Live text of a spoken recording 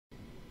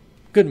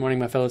Good morning,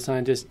 my fellow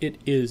scientists. It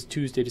is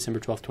Tuesday, December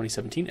 12th,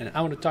 2017, and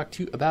I want to talk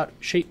to you about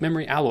shape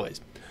memory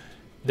alloys.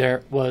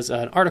 There was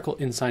an article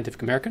in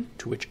Scientific American,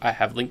 to which I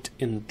have linked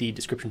in the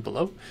description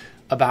below,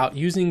 about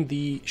using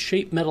the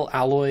shape metal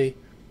alloy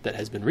that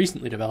has been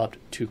recently developed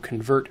to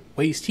convert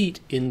waste heat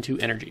into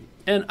energy.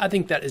 And I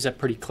think that is a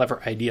pretty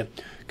clever idea,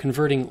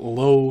 converting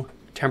low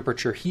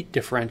temperature heat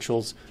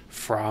differentials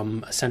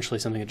from essentially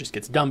something that just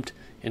gets dumped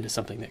into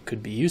something that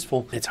could be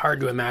useful. It's hard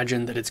to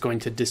imagine that it's going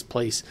to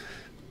displace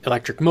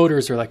electric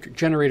motors or electric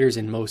generators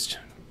in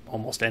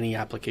almost any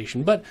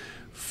application, but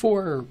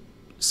for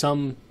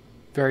some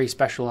very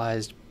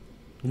specialized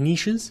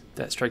niches,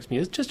 that strikes me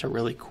as just a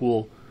really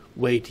cool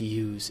way to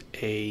use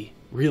a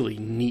really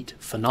neat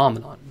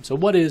phenomenon. So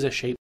what is a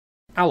shape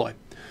alloy?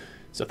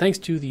 So thanks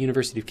to the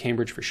University of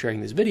Cambridge for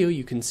sharing this video,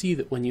 you can see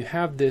that when you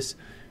have this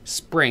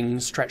spring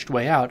stretched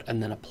way out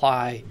and then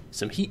apply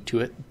some heat to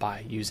it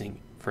by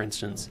using, for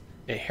instance,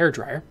 a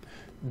hairdryer,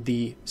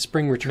 the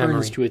spring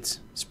returns to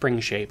its spring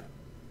shape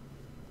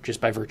just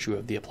by virtue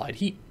of the applied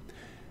heat.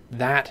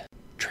 That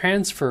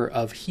transfer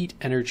of heat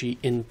energy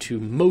into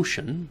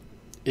motion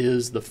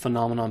is the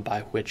phenomenon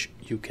by which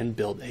you can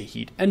build a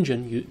heat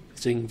engine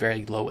using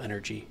very low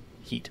energy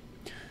heat.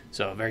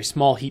 So a very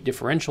small heat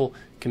differential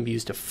can be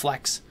used to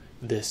flex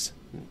this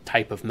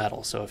type of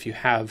metal. So if you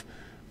have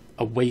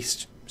a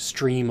waste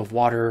stream of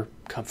water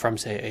come from,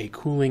 say, a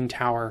cooling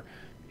tower,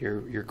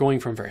 you're going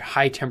from very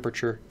high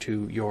temperature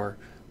to your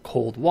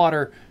cold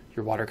water.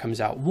 Your water comes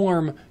out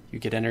warm, you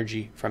get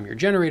energy from your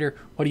generator.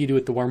 What do you do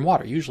with the warm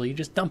water? Usually you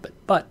just dump it.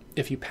 But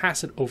if you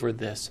pass it over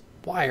this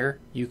wire,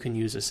 you can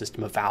use a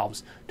system of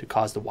valves to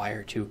cause the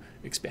wire to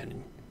expand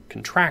and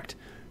contract,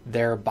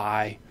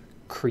 thereby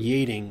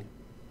creating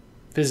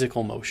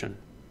physical motion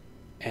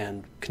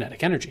and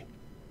kinetic energy.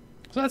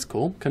 So that's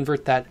cool.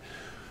 Convert that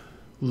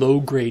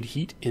low-grade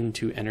heat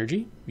into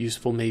energy,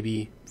 useful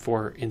maybe,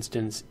 for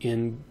instance,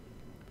 in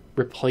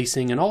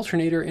replacing an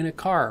alternator in a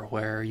car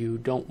where you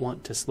don't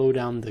want to slow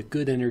down the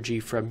good energy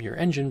from your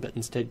engine, but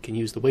instead can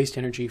use the waste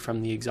energy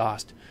from the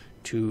exhaust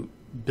to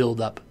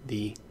build up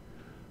the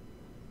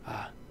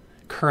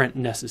current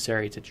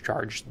necessary to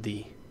charge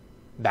the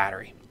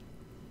battery.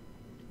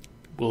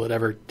 Will it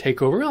ever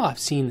take over? Well, I've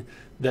seen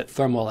that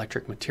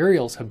thermoelectric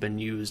materials have been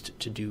used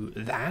to do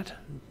that,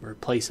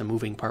 replace a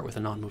moving part with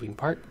a non-moving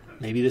part.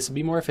 Maybe this would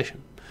be more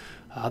efficient.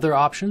 Other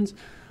options,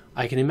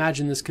 I can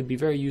imagine this could be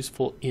very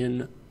useful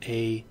in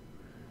a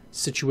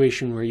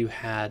situation where you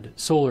had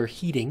solar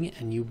heating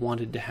and you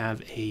wanted to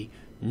have a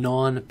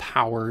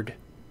non-powered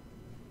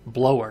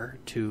blower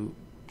to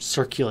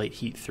circulate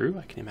heat through.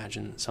 I can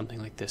imagine something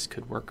like this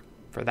could work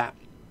for that.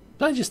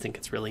 But I just think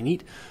it's really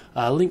neat.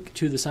 Link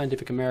to the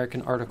Scientific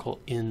American article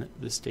in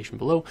the station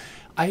below.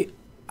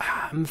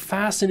 I'm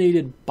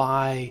fascinated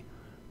by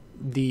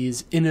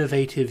these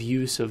innovative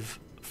use of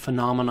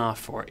phenomena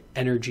for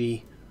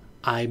energy.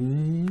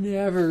 I'm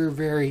never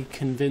very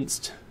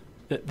convinced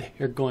that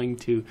they're going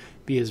to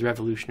be as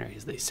revolutionary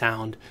as they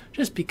sound,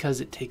 just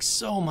because it takes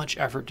so much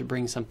effort to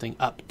bring something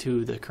up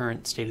to the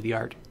current state of the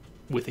art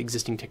with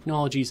existing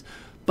technologies.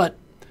 But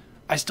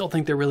I still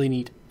think they're really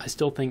neat. I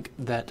still think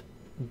that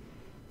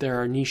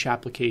there are niche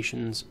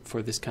applications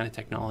for this kind of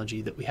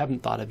technology that we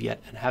haven't thought of yet,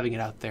 and having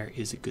it out there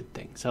is a good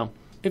thing. So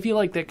if you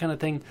like that kind of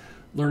thing,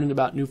 learning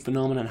about new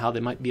phenomena and how they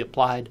might be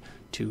applied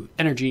to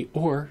energy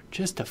or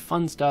just to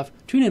fun stuff,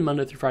 tune in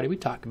Monday through Friday. We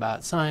talk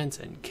about science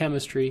and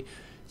chemistry,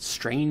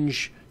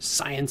 strange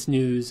science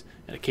news,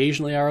 and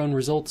occasionally our own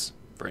results,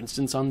 for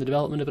instance on the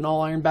development of an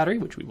all-iron battery,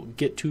 which we will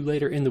get to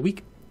later in the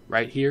week,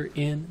 right here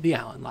in the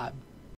Alleb Lab.